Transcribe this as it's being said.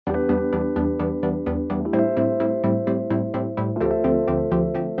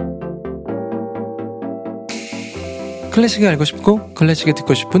클래식이 알고 싶고 클래식이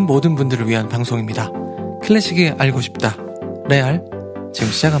듣고 싶은 모든 분들을 위한 방송입니다. 클래식이 알고 싶다. 레알 지금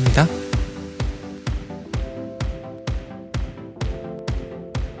시작합니다.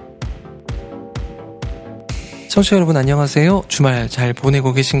 청취자 여러분 안녕하세요. 주말 잘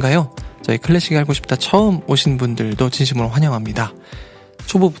보내고 계신가요? 저희 클래식이 알고 싶다 처음 오신 분들도 진심으로 환영합니다.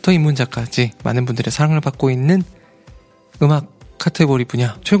 초보부터 입문자까지 많은 분들의 사랑을 받고 있는 음악 카테고리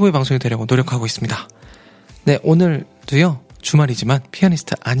분야 최고의 방송이 되려고 노력하고 있습니다. 네, 오늘도요 주말이지만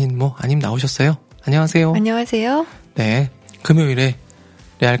피아니스트 아님 나오셨어요. 안녕하세요. 안녕하세요. 네, 금요일에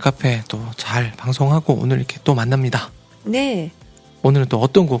레알 카페 또 잘 방송하고 오늘 이렇게 또 만납니다. 네. 오늘은 또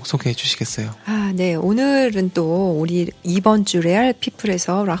어떤 곡 소개해 주시겠어요? 네. 오늘은 또 우리 이번 주 레알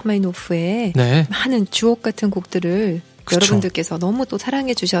피플에서 라흐마니노프의 네. 많은 주옥 같은 곡들을 그쵸. 여러분들께서 너무 또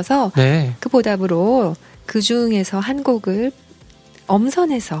사랑해 주셔서 네. 그 보답으로 그 중에서 한 곡을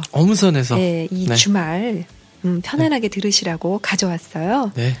엄선해서 네, 이 네. 주말 편안하게 들으시라고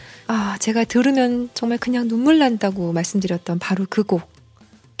가져왔어요. 네. 제가 들으면 정말 그냥 눈물 난다고 말씀드렸던 바로 그 곡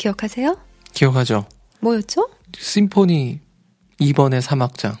기억하세요? 기억하죠. 뭐였죠? 심포니 2번의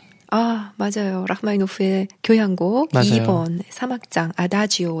 3악장. 맞아요. 라흐마니노프의 교향곡 맞아요. 2번 3악장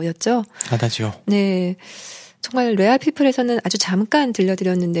아다지오였죠. 아다지오. 네. 정말 레알 피플에서는 아주 잠깐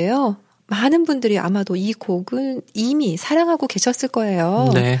들려드렸는데요. 많은 분들이 아마도 이 곡을 이미 사랑하고 계셨을 거예요.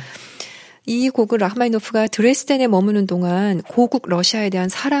 네. 이 곡을 라흐마니노프가 드레스덴에 머무는 동안 고국 러시아에 대한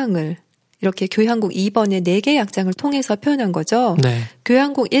사랑을 이렇게 교향곡 2번의 4개의 악장을 통해서 표현한 거죠. 네.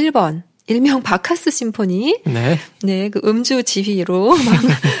 교향곡 1번 일명 바카스 심포니. 네. 네, 그 음주 지휘로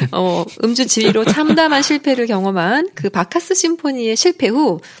참담한 실패를 경험한 그 바카스 심포니의 실패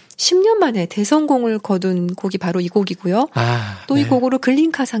후 10년 만에 대성공을 거둔 곡이 바로 이 곡이고요. 또 이 네. 곡으로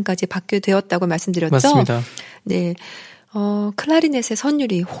글린카상까지 받게 되었다고 말씀드렸죠. 맞습니다. 네. 클라리넷의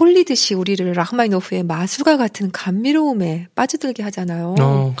선율이 홀리듯이 우리를 라흐마니노프의 마술과 같은 감미로움에 빠져들게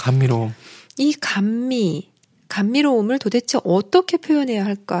하잖아요. 감미로움. 이 감미로움을 도대체 어떻게 표현해야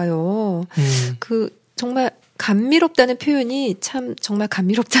할까요? 정말 감미롭다는 표현이 참 정말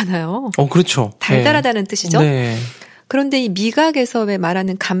감미롭잖아요. 그렇죠. 달달하다는 뜻이죠. 네. 그런데 이 미각에서 왜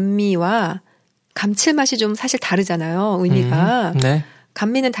말하는 감미와 감칠맛이 좀 사실 다르잖아요. 의미가. 네.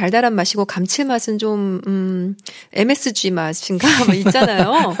 감미는 달달한 맛이고 감칠맛은 좀 MSG 맛인가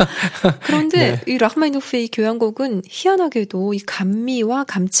있잖아요. 그런데 네. 이 라흐마니노프의 이 교향곡은 희한하게도 이 감미와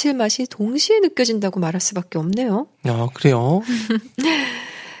감칠맛이 동시에 느껴진다고 말할 수밖에 없네요. 그래요?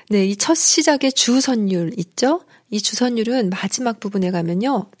 네, 이 첫 시작의 주선율 있죠? 이 주선율은 마지막 부분에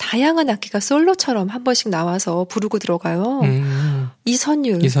가면요. 다양한 악기가 솔로처럼 한 번씩 나와서 부르고 들어가요. 이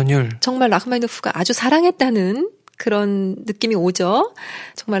선율. 정말 라흐마니노프가 아주 사랑했다는 그런 느낌이 오죠.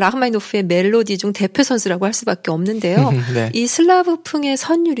 정말 라흐마니노프의 멜로디 중 대표 선수라고 할 수밖에 없는데요. 네. 이 슬라브풍의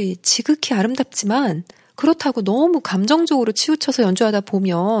선율이 지극히 아름답지만 그렇다고 너무 감정적으로 치우쳐서 연주하다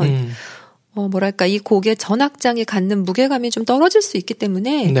보면 이 곡의 전악장이 갖는 무게감이 좀 떨어질 수 있기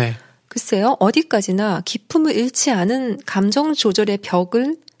때문에 네. 글쎄요. 어디까지나 기품을 잃지 않은 감정 조절의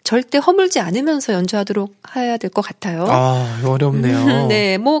벽을 절대 허물지 않으면서 연주하도록 해야 될 것 같아요. 이거 어렵네요.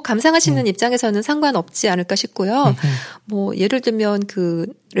 네, 감상하시는 입장에서는 상관없지 않을까 싶고요. 예를 들면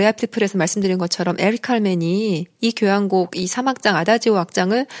레알 피플에서 말씀드린 것처럼 에릭 칼맨이 이 교향곡 이 3악장 아다지오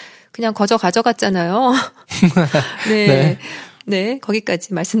악장을 그냥 거저 가져갔잖아요. 네. 네, 거기까지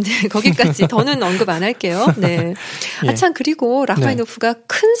더는 언급 안 할게요. 네. 예. 참, 그리고 라흐마니노프가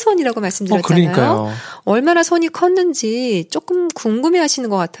큰 손이라고 말씀드렸잖아요. 그러니까요. 얼마나 손이 컸는지 조금 궁금해 하시는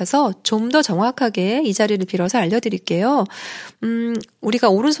것 같아서 좀 더 정확하게 이 자리를 빌어서 알려드릴게요. 우리가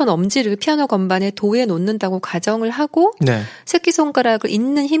오른손 엄지를 피아노 건반에 도에 놓는다고 가정을 하고, 네. 새끼손가락을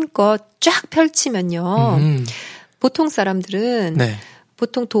있는 힘껏 쫙 펼치면요. 보통 사람들은 네.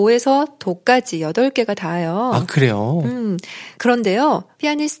 보통 도에서 도까지 8개가 닿아요. 그래요? 그런데요.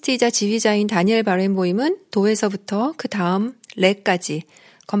 피아니스트이자 지휘자인 다니엘 바렌보임은 도에서부터 그 다음 레까지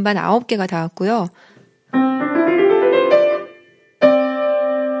건반 9개가 닿았고요.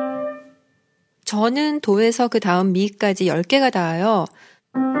 저는 도에서 그 다음 미까지 10개가 닿아요.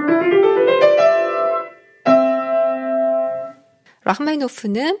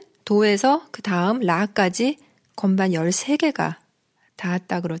 라흐마니노프는 도에서 그 다음 라까지 건반 13개가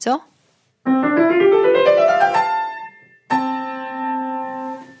닿았다 그러죠?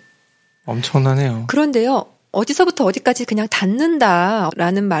 엄청나네요. 그런데요. 어디서부터 어디까지 그냥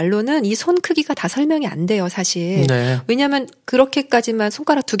닿는다라는 말로는 이 손 크기가 다 설명이 안 돼요, 사실. 네. 왜냐하면 그렇게까지만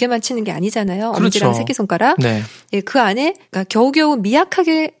손가락 2개만 치는 게 아니잖아요. 그렇죠. 엄지랑 새끼손가락. 네. 예, 그 안에 겨우겨우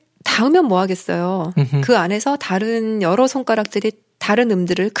미약하게 닿으면 뭐 하겠어요. 그 안에서 다른 여러 손가락들이 다른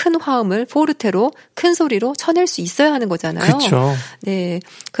음들을 큰 화음을 포르테로 큰 소리로 쳐낼 수 있어야 하는 거잖아요. 그렇죠. 네,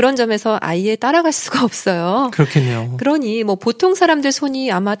 그런 점에서 아예 따라갈 수가 없어요. 그렇겠네요. 그러니 뭐 보통 사람들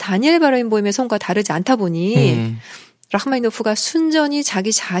손이 아마 다니엘 바ren보임의 손과 다르지 않다 보니 라흐마니노프가 순전히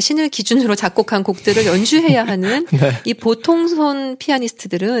자기 자신을 기준으로 작곡한 곡들을 연주해야 하는 네. 이 보통손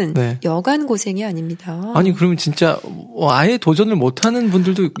피아니스트들은 네. 여간 고생이 아닙니다. 아니 그러면 진짜 아예 도전을 못하는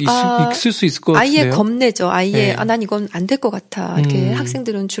분들도 있을 수 있을 것 같은데요. 아예 겁내죠. 아예 네. 난 이건 안 될 것 같아. 이렇게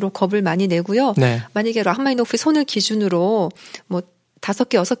학생들은 주로 겁을 많이 내고요. 네. 만약에 라흐마니노프의 손을 기준으로 뭐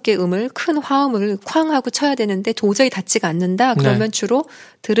 5개, 6개 음을 큰 화음을 쾅 하고 쳐야 되는데 도저히 닿지가 않는다. 그러면 주로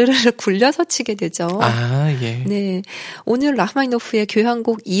드르르르 굴려서 치게 되죠. 아, 예. 네. 오늘 라흐마니노프의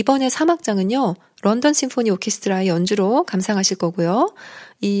교향곡 2번의 3악장은요. 런던 심포니 오케스트라의 연주로 감상하실 거고요.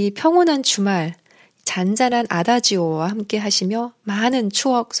 이 평온한 주말, 잔잔한 아다지오와 함께 하시며 많은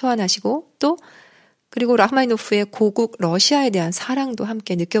추억 소환하시고 또 그리고 라흐마니노프의 고국 러시아에 대한 사랑도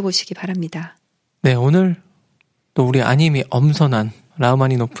함께 느껴보시기 바랍니다. 네, 오늘 또 우리 아님이 엄선한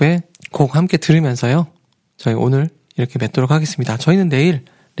라흐마니노프의 곡 함께 들으면서요. 저희 오늘 이렇게 맺도록 하겠습니다. 저희는 내일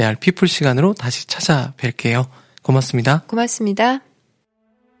레알 피플 시간으로 다시 찾아뵐게요. 고맙습니다. 고맙습니다.